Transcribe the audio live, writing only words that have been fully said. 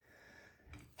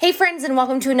Hey friends, and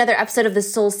welcome to another episode of the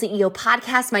Soul CEO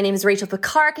podcast. My name is Rachel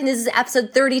Picard, and this is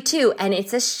episode 32, and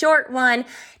it's a short one,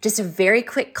 just a very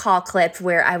quick call clip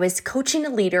where I was coaching a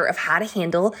leader of how to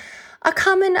handle a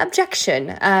common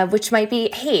objection, which might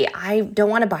be, hey, I don't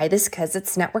want to buy this because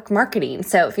it's network marketing.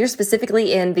 So if you're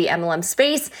specifically in the MLM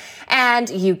space and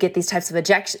you get these types of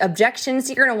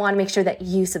objections, you're going to want to make sure that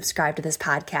you subscribe to this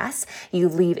podcast. You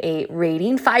leave a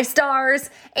rating, 5 stars,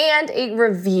 and a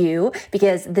review,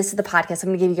 because this is the podcast. I'm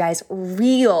going to give you guys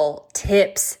real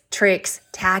tips, tricks,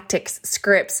 tactics,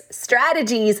 scripts,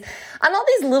 strategies on all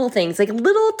these little things, like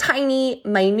little tiny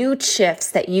minute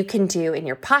shifts that you can do in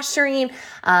your posturing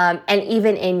and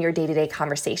even in your day-to-day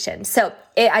conversation. So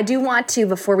I do want to,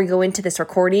 before we go into this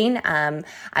recording,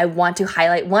 I want to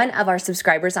highlight one of our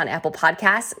subscribers on Apple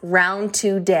Podcasts, Round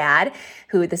 2 Dad,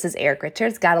 who this is Eric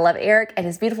Richards. Gotta love Eric, and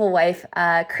his beautiful wife,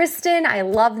 Kristen. I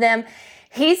love them.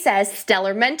 He says,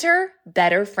 stellar mentor,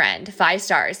 better friend, 5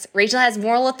 stars. Rachel has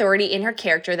moral authority in her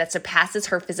character that surpasses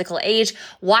her physical age,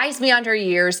 wise beyond her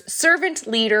years, servant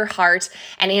leader heart,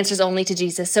 and answers only to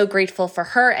Jesus. So grateful for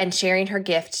her and sharing her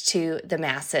gift to the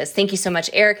masses. Thank you so much,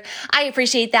 Eric. I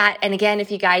appreciate that. And again, if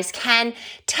you guys can,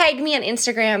 tag me on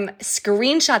Instagram,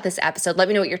 screenshot this episode, let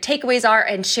me know what your takeaways are,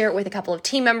 and share it with a couple of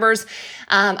team members.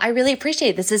 I really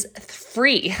appreciate it. This is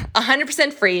free,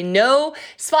 100% free, no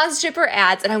sponsorship or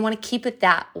ads, and I want to keep it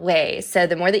that way. So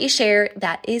the more that you share,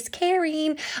 that is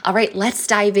caring. All right, let's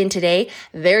dive in today.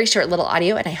 Very short little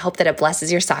audio, and I hope that it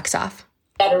blesses your socks off.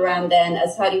 Around then,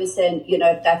 as Heidi was saying,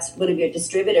 if that's one of your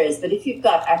distributors, but if you've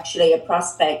got actually a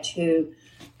prospect who,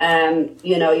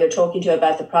 you're talking to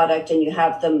about the product and you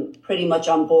have them pretty much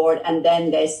on board, and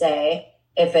then they say,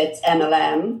 if it's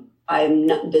MLM,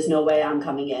 there's no way I'm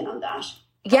coming in on that.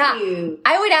 Yeah,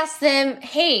 I would ask them,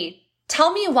 hey,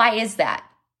 tell me why is that?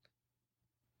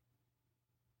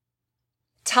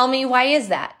 Tell me why is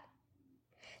that?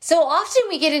 So often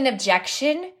we get an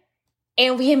objection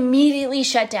and we immediately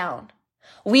shut down.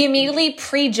 We immediately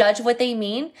prejudge what they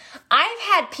mean. I've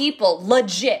had people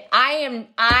legit, I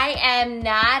am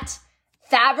not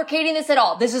fabricating this at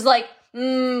all. This is like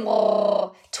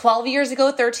 12 years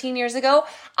ago, 13 years ago,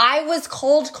 I was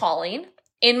cold calling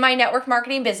in my network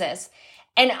marketing business.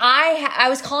 And I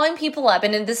was calling people up,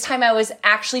 and this time I was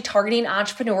actually targeting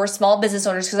entrepreneurs, small business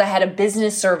owners, because I had a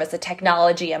business service, a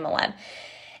technology MLM.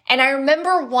 And I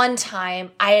remember one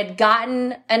time I had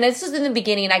gotten, and this was in the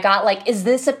beginning, I got like, is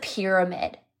this a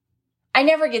pyramid? I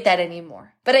never get that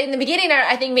anymore. But in the beginning,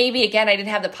 I think maybe, again, I didn't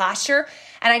have the posture,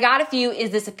 and I got a few, is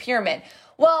this a pyramid?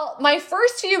 Well, my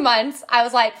first few months, I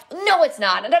was like, no, it's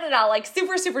not, like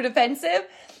super, super defensive.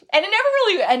 And it never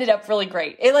really ended up really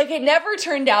great. It never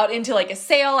turned out into like a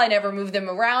sale. I never moved them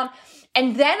around.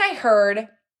 And then I heard,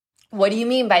 what do you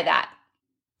mean by that?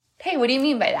 Hey, what do you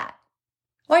mean by that?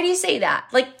 Why do you say that?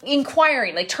 Like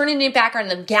inquiring, like turning it back on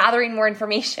them, gathering more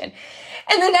information.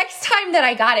 And the next time that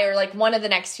I got it, or like one of the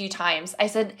next few times, I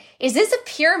said, is this a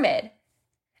pyramid?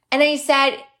 And I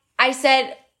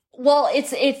said, well,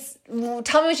 it's,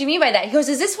 tell me what you mean by that. He goes,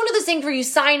 is this one of those things where you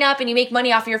sign up and you make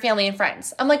money off of your family and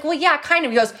friends? I'm like, well, yeah, kind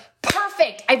of. He goes,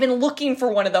 perfect. I've been looking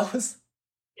for one of those.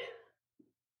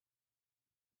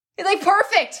 He's like,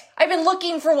 perfect. I've been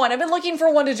looking for one. I've been looking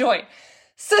for one to join.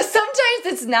 So sometimes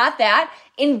it's not that.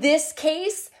 In this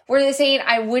case, where they're saying,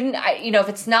 if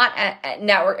it's not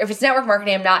if it's network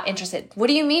marketing, I'm not interested. What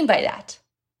do you mean by that?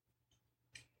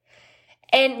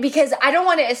 And because I don't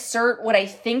want to assert what I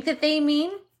think that they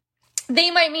mean. They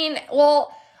might mean,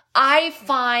 well, I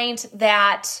find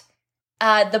that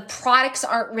the products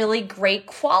aren't really great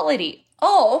quality.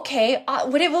 Oh, okay.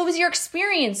 What was your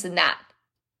experience in that?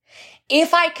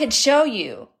 If I could show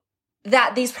you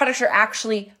that these products are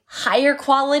actually higher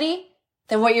quality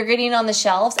than what you're getting on the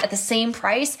shelves at the same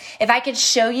price, if I could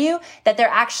show you that they're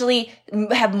actually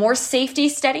have more safety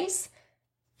studies,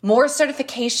 more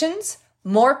certifications,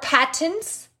 more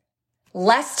patents,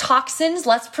 less toxins,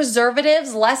 less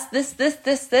preservatives, less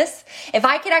this. If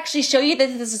I could actually show you that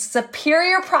this is a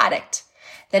superior product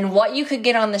than what you could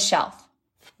get on the shelf,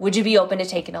 would you be open to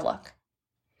taking a look?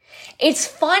 It's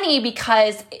funny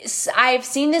because I've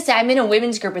seen this. I'm in a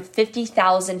women's group with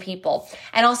 50,000 people,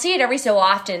 and I'll see it every so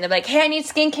often. They're like, hey, I need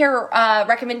skincare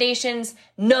recommendations,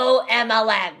 no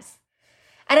MLMs.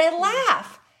 And I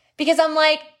laugh. Because I'm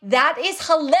like, that is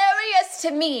hilarious to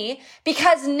me,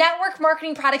 because network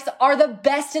marketing products are the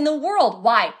best in the world.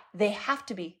 Why? They have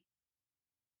to be.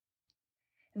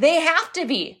 They have to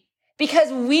be.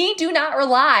 Because we do not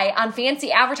rely on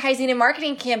fancy advertising and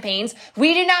marketing campaigns.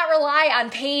 We do not rely on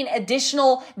paying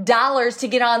additional dollars to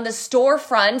get on the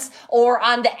storefronts or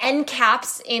on the end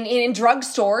caps in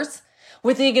drugstores.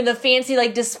 with the fancy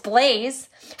like displays,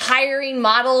 hiring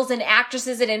models and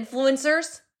actresses and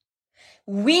influencers.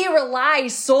 We rely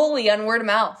solely on word of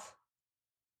mouth.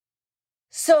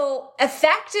 So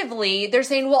effectively, they're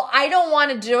saying, well, I don't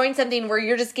want to join something where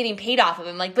you're just getting paid off of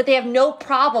them. Like, but they have no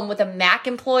problem with a MAC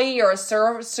employee or a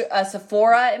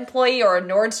Sephora employee or a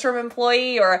Nordstrom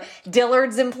employee or a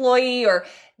Dillard's employee or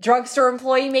drugstore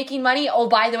employee making money. Oh,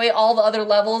 by the way, all the other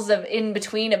levels of in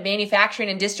between of manufacturing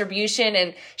and distribution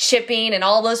and shipping and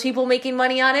all those people making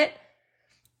money on it.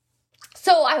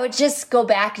 So I would just go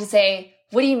back and say,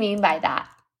 what do you mean by that?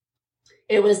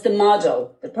 It was the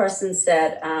model. The person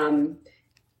said,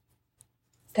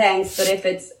 thanks, but if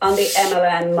it's on the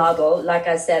MLM model, like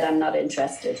I said, I'm not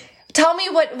interested. Tell me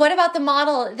what about the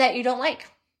model that you don't like?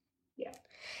 Yeah.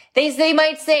 They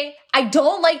might say, I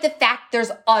don't like the fact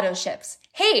there's auto ships.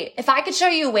 Hey, if I could show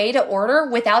you a way to order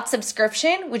without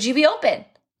subscription, would you be open?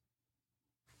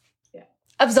 Yeah.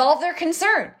 Absolve their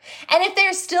concern. And if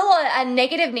there's still a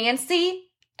negative Nancy,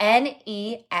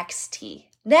 NEXT.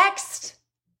 Next.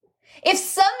 If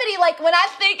somebody, like when I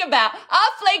think about our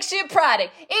flagship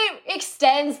product, it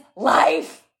extends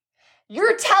life.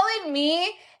 You're telling me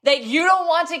that you don't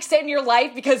want to extend your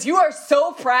life because you are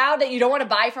so proud that you don't want to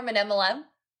buy from an MLM?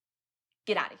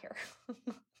 Get out of here.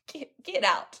 Get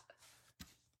out.